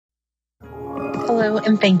Hello,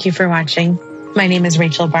 and thank you for watching. My name is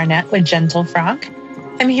Rachel Barnett with Gentle Frog.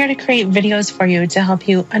 I'm here to create videos for you to help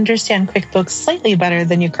you understand QuickBooks slightly better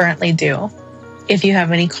than you currently do. If you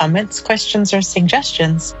have any comments, questions, or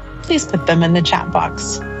suggestions, please put them in the chat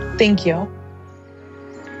box. Thank you.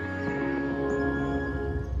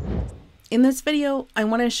 In this video, I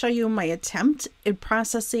want to show you my attempt at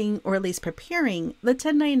processing, or at least preparing, the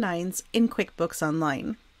 1099s in QuickBooks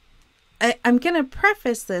Online. I'm going to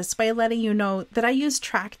preface this by letting you know that I use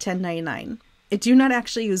Track 1099. I do not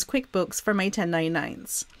actually use QuickBooks for my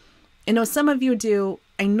 1099s. I know some of you do.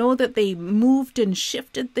 I know that they moved and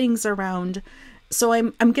shifted things around, so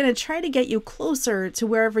I'm going to try to get you closer to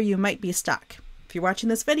wherever you might be stuck. If you're watching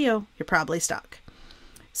this video, you're probably stuck.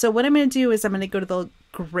 So what I'm going to do is I'm going to go to the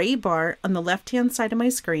gray bar on the left-hand side of my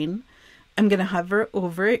screen. I'm going to hover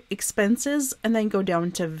over expenses and then go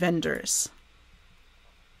down to vendors.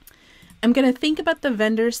 I'm going to think about the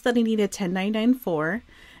vendors that I need a 1099 for,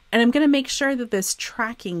 and I'm going to make sure that this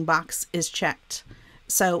tracking box is checked.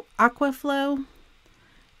 So Aquaflow,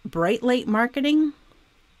 Bright Light Marketing,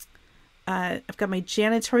 I've got my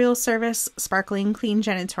janitorial service, Sparkling Clean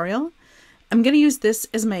Janitorial. I'm going to use this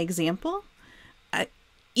as my example.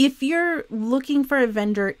 If you're looking for a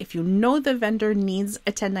vendor, if you know the vendor needs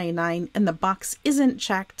a 1099 and the box isn't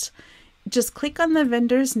checked, just click on the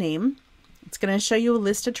vendor's name. It's going to show you a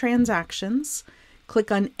list of transactions.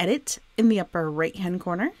 Click on Edit in the upper right-hand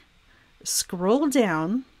corner. Scroll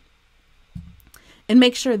down and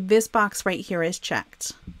make sure this box right here is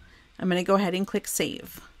checked. I'm going to go ahead and click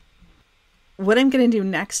Save. What I'm going to do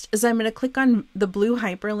next is I'm going to click on the blue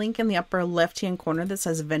hyperlink in the upper left-hand corner that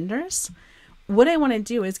says Vendors. What I want to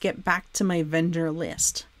do is get back to my vendor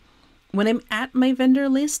list. When I'm at my vendor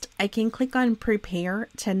list, I can click on Prepare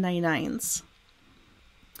 1099s.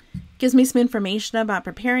 Gives me some information about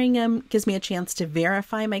preparing them, gives me a chance to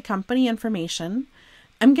verify my company information.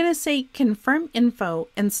 I'm going to say Confirm Info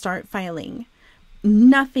and start filing.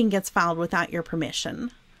 Nothing gets filed without your permission.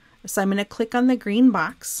 So I'm going to click on the green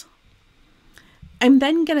box. I'm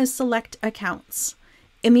then going to select Accounts.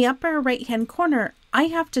 In the upper right-hand corner, I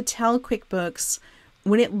have to tell QuickBooks,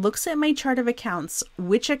 when it looks at my chart of accounts,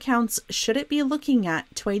 which accounts should it be looking at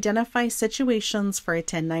to identify situations for a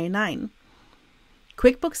 1099.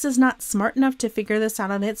 QuickBooks is not smart enough to figure this out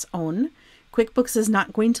on its own. QuickBooks is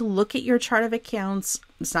not going to look at your chart of accounts.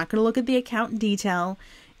 It's not going to look at the account detail.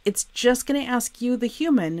 It's just going to ask you, the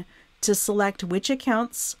human, to select which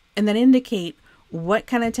accounts and then indicate what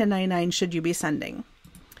kind of 1099 should you be sending.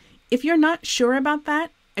 If you're not sure about that,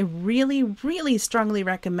 I really strongly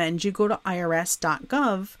recommend you go to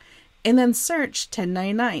irs.gov and then search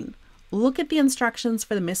 1099. Look at the instructions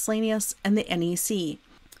for the miscellaneous and the NEC.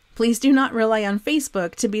 Please do not rely on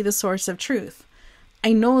Facebook to be the source of truth.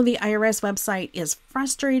 I know the IRS website is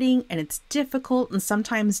frustrating and it's difficult and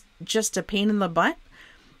sometimes just a pain in the butt,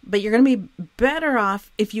 but you're going to be better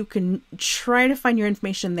off if you can try to find your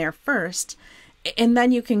information there first. And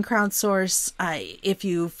then you can crowdsource. If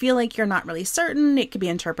you feel like you're not really certain, it could be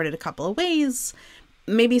interpreted a couple of ways.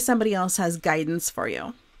 Maybe somebody else has guidance for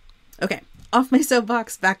you. Okay, off my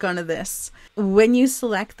soapbox, back onto this. When you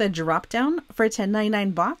select the drop-down for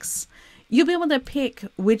 1099 box, you'll be able to pick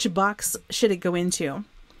which box should it go into.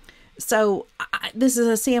 So this is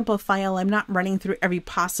a sample file. I'm not running through every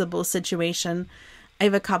possible situation. I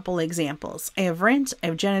have a couple examples. I have rent, I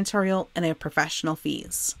have janitorial, and I have professional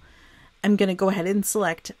fees. I'm going to go ahead and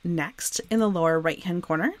select Next in the lower right-hand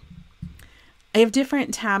corner. I have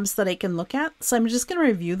different tabs that I can look at, so I'm just going to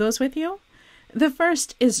review those with you. The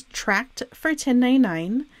first is Tracked for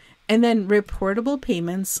 1099, and then Reportable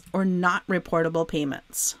Payments or Not Reportable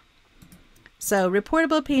Payments. So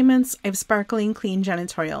reportable payments, I have Sparkling Clean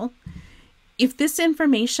Janitorial. If this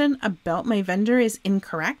information about my vendor is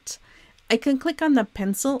incorrect, I can click on the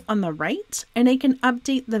pencil on the right, and I can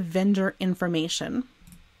update the vendor information.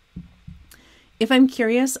 If I'm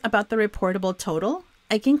curious about the reportable total,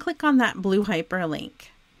 I can click on that blue hyperlink.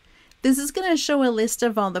 This is going to show a list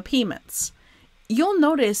of all the payments. You'll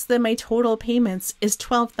notice that my total payments is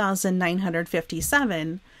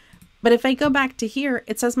 $12,957, but if I go back to here,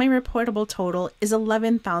 it says my reportable total is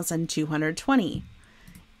 $11,220.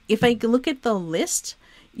 If I look at the list,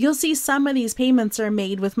 you'll see some of these payments are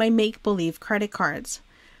made with my make-believe credit cards.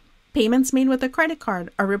 Payments made with a credit card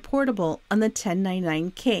are reportable on the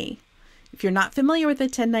 1099-K. If you're not familiar with the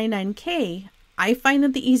 1099-K, I find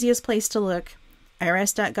that the easiest place to look,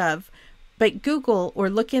 irs.gov, but Google or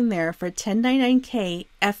look in there for 1099-K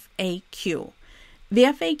FAQ. The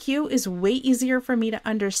FAQ is way easier for me to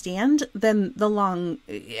understand than the long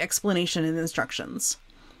explanation and instructions.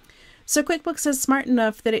 So QuickBooks is smart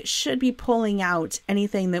enough that it should be pulling out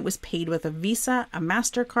anything that was paid with a Visa, a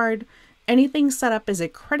MasterCard, anything set up as a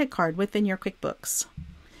credit card within your QuickBooks.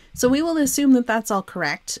 So we will assume that that's all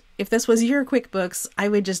correct. If this was your QuickBooks, I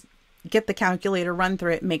would just get the calculator, run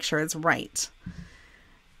through it, and make sure it's right.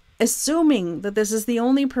 Assuming that this is the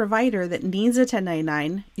only provider that needs a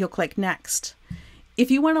 1099, you'll click Next.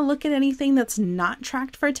 If you want to look at anything that's not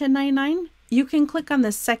tracked for 1099, you can click on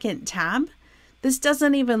the second tab. This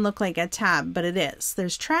doesn't even look like a tab, but it is.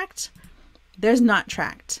 There's tracked, there's not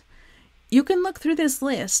tracked. You can look through this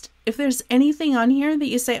list. If there's anything on here that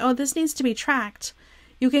you say, oh, this needs to be tracked,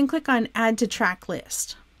 you can click on Add to Track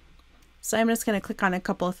List. So I'm just going to click on a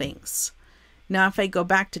couple of things. Now, if I go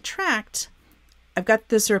back to tracked, I've got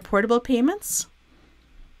this reportable payments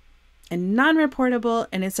and non-reportable,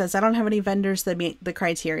 and it says I don't have any vendors that meet the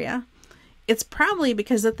criteria. It's probably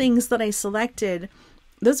because the things that I selected,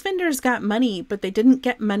 those vendors got money, but they didn't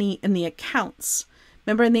get money in the accounts.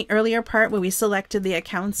 Remember in the earlier part where we selected the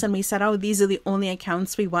accounts and we said, oh, these are the only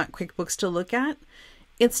accounts we want QuickBooks to look at?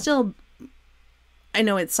 It's still, I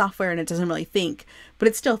know it's software and it doesn't really think, but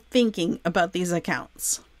it's still thinking about these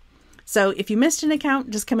accounts. So if you missed an account,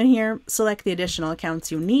 just come in here, select the additional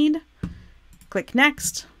accounts you need, click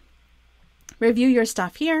Next, review your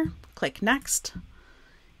stuff here, click Next.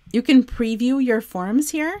 You can preview your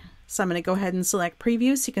forms here. So I'm going to go ahead and select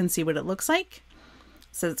Preview so you can see what it looks like.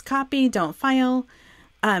 So it's Copy, Don't File.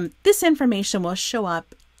 This information will show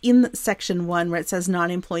up in section 1 where it says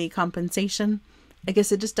non-employee compensation. I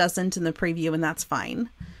guess it just doesn't in the preview, and that's fine.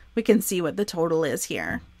 We can see what the total is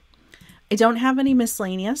here. I don't have any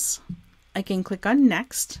miscellaneous. I can click on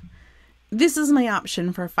Next. This is my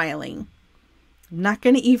option for filing. I'm not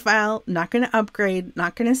going to e-file, not going to upgrade,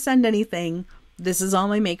 not going to send anything. This is all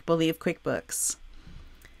my make-believe QuickBooks.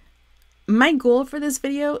 My goal for this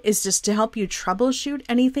video is just to help you troubleshoot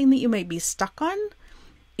anything that you might be stuck on.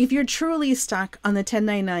 If you're truly stuck on the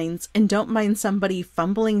 1099s and don't mind somebody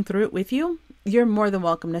fumbling through it with you, you're more than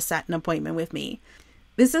welcome to set an appointment with me.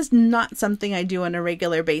 This is not something I do on a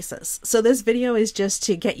regular basis, so this video is just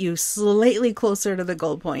to get you slightly closer to the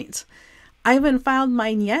goal point. I haven't filed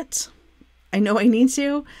mine yet. I know I need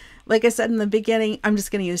to. Like I said in the beginning, I'm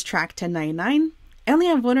just going to use Track 1099. I only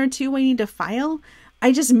have 1 or 2 I need to file.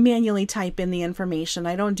 I just manually type in the information.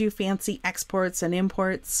 I don't do fancy exports and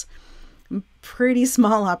imports. Pretty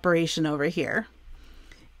small operation over here.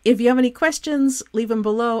 If you have any questions, leave them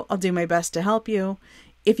below. I'll do my best to help you.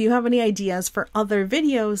 If you have any ideas for other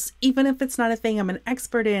videos, even if it's not a thing I'm an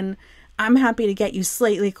expert in, I'm happy to get you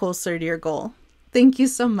slightly closer to your goal. Thank you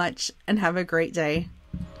so much and have a great day.